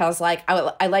age because like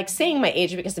I like saying my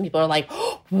age because some people are like,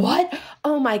 oh, what?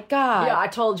 Oh my God. Yeah, I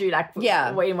told you, like,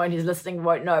 when he's listening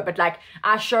won't know, but like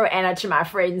I show Anna to my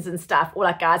friends and stuff, or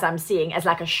like guys I'm seeing as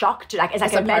like a shock to like, as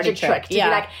like a magic trick to be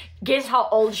like, guess how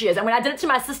old she is. And when I did it to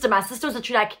my sister was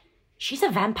literally like, she's a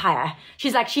vampire.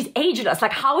 She's like, she's ageless.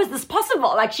 Like, how is this possible?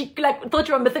 Like, she like thought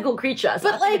you were a mythical creature.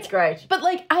 So but like, it's great. But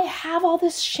like, I have all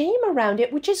this shame around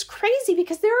it, which is crazy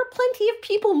because there are plenty of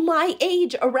people my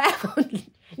age around.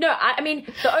 No, I mean,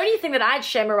 the only thing that I had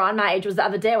shame around my age was the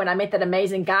other day when I met that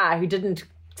amazing guy who didn't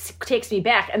text me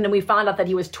back, and then we found out that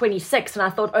he was 26, and I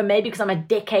thought, oh, maybe because I'm a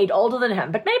decade older than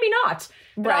him, but maybe not.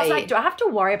 But I was like, do I have to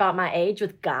worry about my age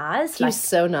with guys? He's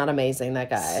so not amazing, that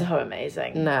guy. So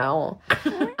amazing. No.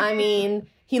 I mean,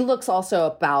 he looks also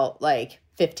about like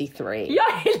 53.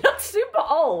 Yeah, he looks super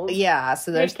old. Yeah,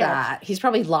 so there's that. He's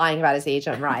probably lying about his age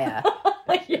on Raya.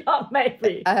 Yeah,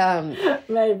 maybe.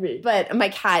 Maybe. But my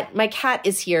cat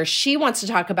is here. She wants to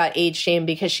talk about age shame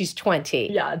because she's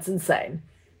 20. Yeah, it's insane.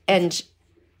 And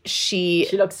she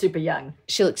looks super young.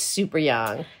 She looks super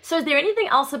young. So is there anything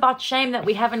else about shame that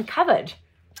we haven't covered?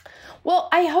 Well,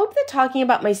 I hope that talking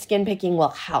about my skin picking will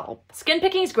help. Skin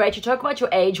picking is great. You talk about your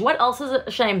age. What else is a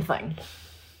shame thing?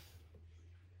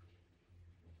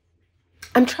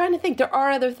 I'm trying to think. There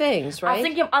are other things, right?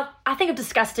 I think of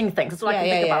disgusting things. That's what I can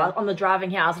think about. On the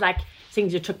driving here, I was like,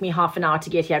 things it took me half an hour to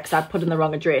get here because I put in the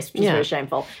wrong address, which is very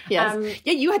shameful. Yes.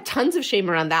 You had tons of shame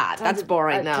around that. That's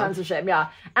boring, though. Tons of shame, yeah.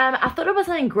 I thought it was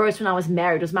something gross when I was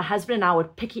married. Was my husband and I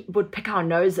would pick our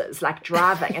noses, like,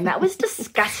 driving, and that was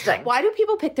disgusting. Why do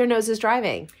people pick their noses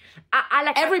driving?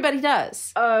 Everybody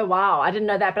does. Oh, wow. I didn't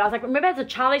know that. But I was like, remember as a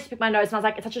child I used to pick my nose, and I was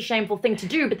like, it's such a shameful thing to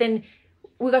do. But then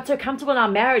we got so comfortable in our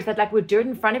marriage that like we'd do it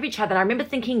in front of each other. And I remember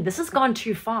thinking, this has gone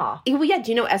too far. Well, yeah. Do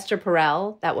you know Esther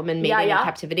Perel, that woman made in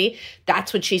captivity?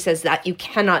 That's what she says, that you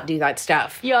cannot do that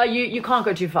stuff. Yeah, you can't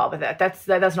go too far with it. That's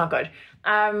not good.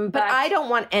 But I don't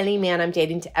want any man I'm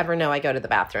dating to ever know I go to the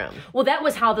bathroom. Well, that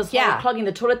was how this whole clogging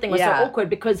the toilet thing was so awkward,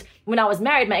 because when I was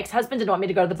married, my ex-husband didn't want me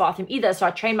to go to the bathroom either, so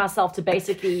I trained myself to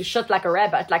basically shit like a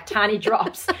rabbit, like tiny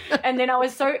drops. And then I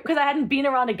was because I hadn't been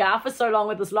around a guy for so long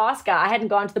with this last guy, I hadn't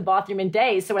gone to the bathroom in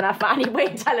days, so when I finally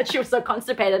went, I literally was so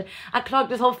constipated, I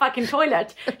clogged his whole fucking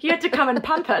toilet. He had to come and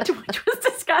pump it, which was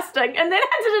disgusting, and then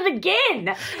I did it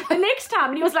again the next time,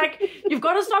 and he was like, you've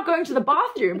got to start going to the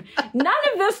bathroom. None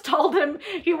of this told him.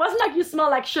 He wasn't like, you smell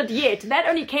like shit yet. That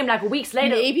only came like weeks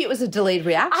later. Maybe it was a delayed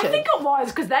reaction. I think it was,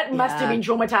 because that must have been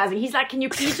traumatizing. He's like, can you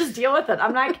please just deal with it?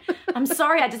 I'm like, I'm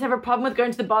sorry, I just have a problem with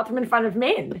going to the bathroom in front of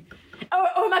men.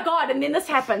 Oh my God, and then this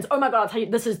happens. Oh my God, I'll tell you,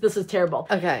 this is terrible.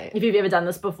 Okay. If you've ever done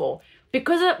this before.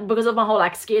 Because of my whole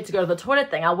like scared to go to the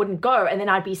toilet thing, I wouldn't go, and then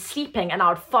I'd be sleeping and I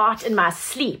would fart in my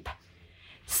sleep.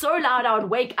 So loud I would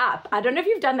wake up. I don't know if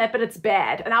you've done that, but it's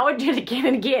bad. And I would do it again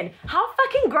and again. How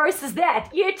fucking gross is that?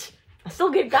 Yet I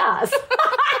still get gas.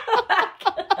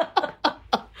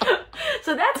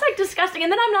 So that's like disgusting.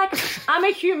 And then I'm like, I'm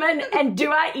a human, and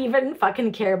do I even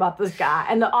fucking care about this guy?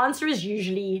 And the answer is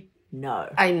usually no.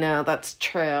 I know, that's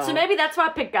true. So maybe that's why I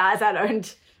pick guys I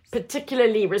don't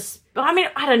particularly I mean,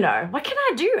 I don't know. What can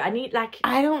I do?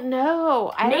 I don't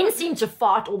know. Men seem to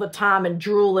fart all the time and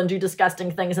drool and do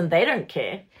disgusting things, and they don't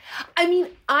care. I mean,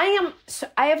 I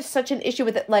have such an issue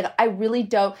with it. Like, I really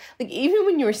don't. Like, even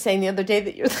when you were saying the other day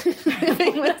that you're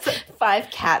living with 5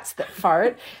 cats that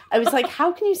fart, I was like,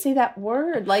 how can you say that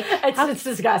word? Like, it's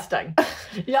disgusting.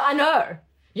 Yeah, I know.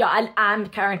 Yeah, I'm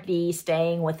currently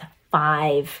staying with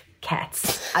 5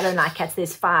 cats. I don't like cats.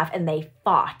 There's 5, and they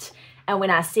fart. And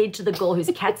when I said to the girl whose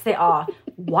cats they are,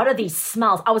 what are these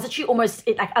smells? I was actually I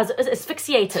was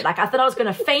asphyxiated. Like, I thought I was going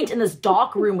to faint in this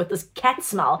dark room with this cat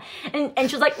smell. And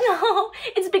she was like, no,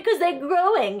 it's because they're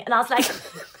growing. And I was like,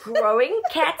 growing?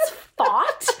 Cats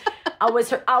fart? I was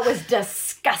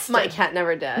disgusted. My cat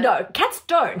never did. No, cats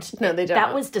don't. No, they don't.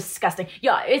 That was disgusting.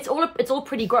 Yeah, it's all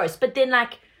pretty gross. But then,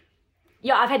 like,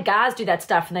 yeah, I've had guys do that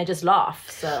stuff and they just laugh.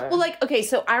 So well, like, okay,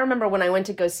 so I remember when I went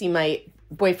to go see my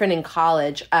boyfriend in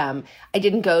college, I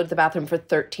didn't go to the bathroom for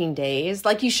 13 days.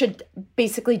 Like, you should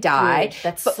basically die. Dude,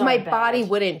 that's but so my bad. body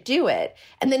wouldn't do it.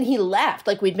 And then he left.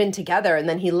 Like, we'd been together, and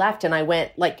then he left, and I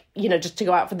went, like, you know, just to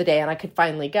go out for the day, and I could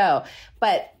finally go.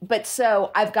 But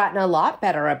so I've gotten a lot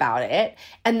better about it.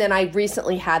 And then I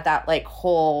recently had that, like,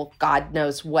 whole God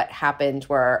knows what happened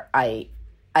where I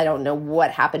don't know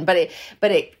what happened, but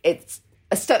it's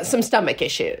some stomach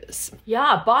issues.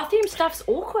 Yeah, bathroom stuff's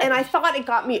awkward. And I thought it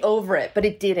got me over it, but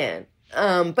it didn't.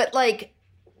 But like,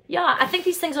 Yeah, I think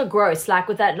these things are gross. Like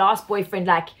with that last boyfriend,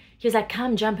 like he was like,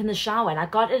 come jump in the shower. And I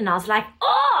got in and I was like,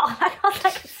 oh, I was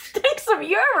like, it stinks of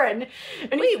urine.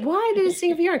 And Wait, why did it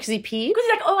stink of urine? Because he peed? Because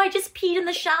he's like, oh, I just peed in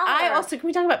the shower. Can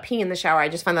we talk about peeing in the shower? I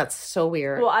just find that so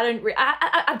weird. Well,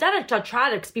 I've done it, I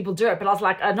tried it because people do it, but I was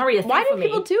like, not really a thing Why for do me.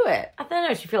 people do it? I don't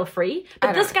know, if you feel free.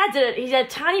 But this guy did it. He had a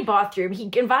tiny bathroom. He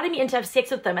invited me in to have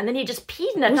sex with him, and then he just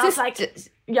peed in it. And I was like,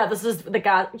 yeah, this is the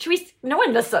guy. No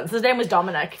one listens. His name was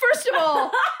Dominic. First of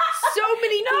all, so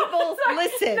many people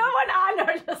listen. No one I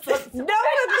know listens. No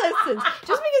one listens.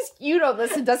 Just because you don't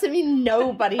listen doesn't mean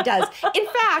nobody does. In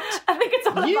fact, I think it's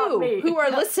all about me. You who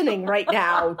are listening right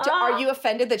now, are you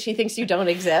offended that she thinks you don't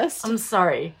exist? I'm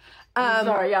sorry. I'm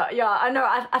sorry. Yeah, I know.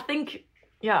 I think...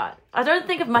 Yeah, I don't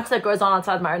think of much that goes on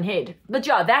outside my own head. But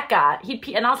yeah, that guy,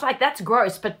 and I was like, that's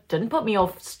gross, but didn't put me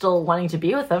off still wanting to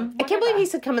be with him. I can't believe he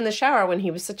said come in the shower when he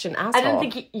was such an asshole. I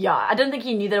didn't think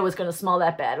he knew that it was going to smell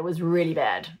that bad. It was really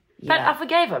bad. But I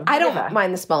forgave him. I don't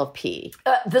mind the smell of pee.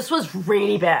 This was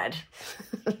really bad.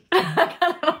 I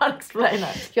don't know how to explain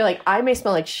it. You're like, I may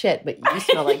smell like shit, but you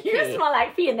smell like pee. You smell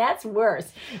like pee, and that's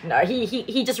worse. No,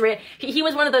 he just he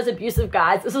was one of those abusive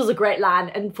guys. This was a great line,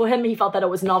 and for him, he felt that it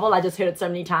was novel. I just heard it so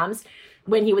many times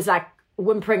when he was like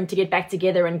whimpering to get back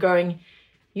together and going,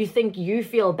 you think you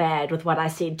feel bad with what I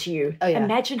said to you. Oh, yeah.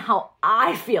 Imagine how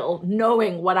I feel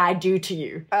knowing what I do to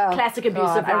you. Classic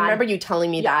abusive line. I remember you telling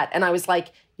me that, and I was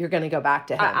like, you're going to go back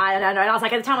to him. I know. And I was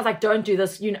like, at the time, I was like, don't do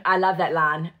this. I love that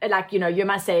line. Like, you're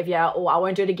my savior, or I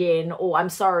won't do it again, or I'm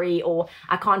sorry, or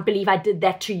I can't believe I did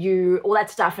that to you, all that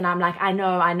stuff. And I'm like, I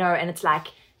know. And it's like,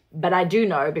 but I do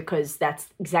know, because that's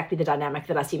exactly the dynamic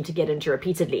that I seem to get into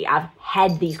repeatedly. I've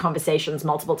had these conversations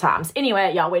multiple times.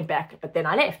 Anyway, I went back, but then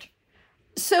I left.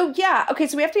 So, yeah. Okay,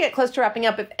 so we have to get close to wrapping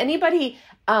up. If anybody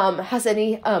has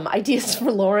any ideas for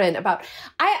Lauren about...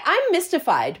 I'm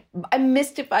mystified. I'm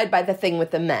mystified by the thing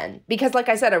with the men. Because, like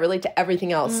I said, I relate to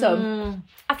everything else. So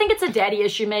I think it's a daddy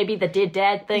issue, maybe, the dead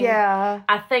dad thing. Yeah.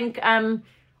 I think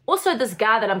also this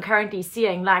guy that I'm currently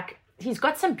seeing, like, he's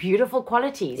got some beautiful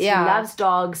qualities. Yeah. He loves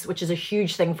dogs, which is a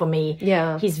huge thing for me.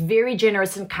 Yeah. He's very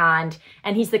generous and kind.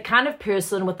 And he's the kind of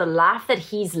person with the life that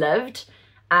he's lived...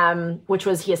 which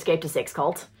was he escaped a sex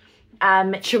cult.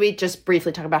 Should we just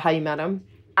briefly talk about how you met him?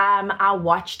 I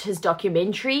watched his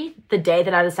documentary the day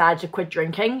that I decided to quit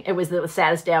drinking. It was the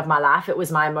saddest day of my life. It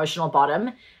was my emotional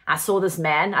bottom. I saw this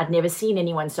man. I'd never seen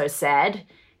anyone so sad.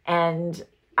 And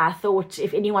I thought,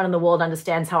 if anyone in the world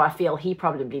understands how I feel, he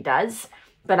probably does.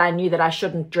 But I knew that I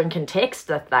shouldn't drink and text.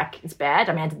 That, like, it's bad.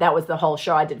 I mean, that was the whole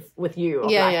show I did with you.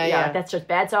 Yeah. That's just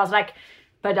bad. So I was like,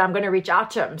 but I'm going to reach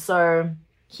out to him. So...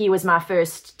 he was my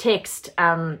first text,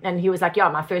 and he was like, yeah,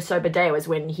 my first sober day was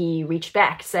when he reached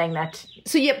back saying that.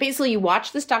 So, yeah, basically you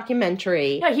watched this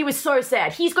documentary. Yeah, he was so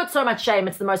sad. He's got so much shame.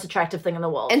 It's the most attractive thing in the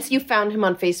world. And so you found him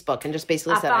on Facebook and just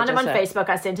basically said, I found him on Facebook.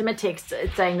 I sent him a text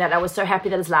saying that I was so happy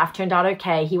that his life turned out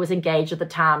okay. He was engaged at the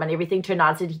time and everything turned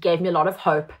out. He gave me a lot of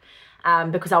hope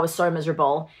because I was so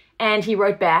miserable. And he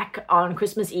wrote back on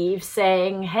Christmas Eve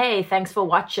saying, hey, thanks for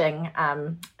watching.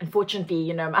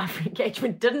 Unfortunately, my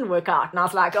engagement didn't work out. And I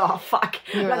was like, oh, fuck.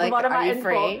 You were like, what am are I you in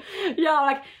free? For? Yeah,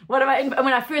 like, what am I in for? And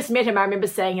when I first met him, I remember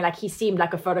saying, like, he seemed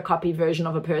like a photocopy version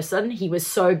of a person. He was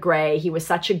so grey. He was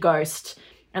such a ghost.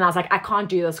 And I was like, I can't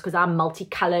do this because I'm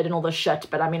multicolored and all this shit.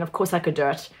 But, I mean, of course I could do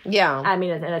it. Yeah. I mean,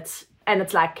 and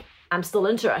it's like, I'm still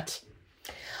into it.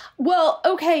 Well,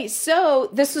 okay,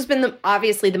 so this has been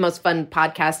obviously the most fun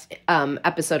podcast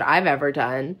episode I've ever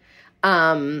done.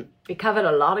 We covered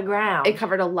a lot of ground. It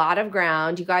covered a lot of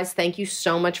ground. You guys, thank you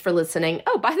so much for listening.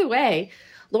 Oh, by the way,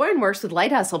 Lauren works with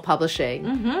Light Hustle Publishing.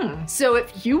 Mm-hmm. So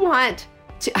if you want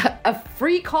a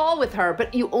free call with her,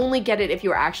 but you only get it if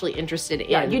you're actually interested in.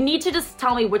 Yeah, you need to just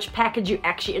tell me which package you're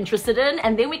actually interested in,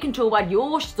 and then we can talk about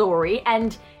your story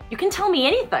and... you can tell me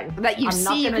anything. That you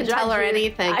see, you can tell her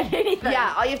anything. Anything.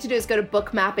 Yeah, all you have to do is go to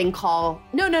book mapping call.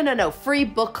 No. Free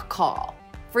book call.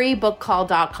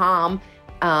 Freebookcall.com.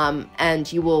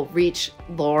 And you will reach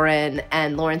Lauren.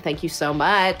 And Lauren, thank you so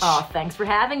much. Oh, thanks for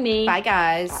having me. Bye,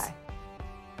 guys. Bye.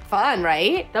 Fun,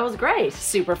 right? That was great.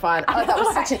 Super fun. Oh, that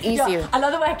was such an easier. Yeah, I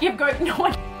love the way I kept going. No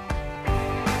one...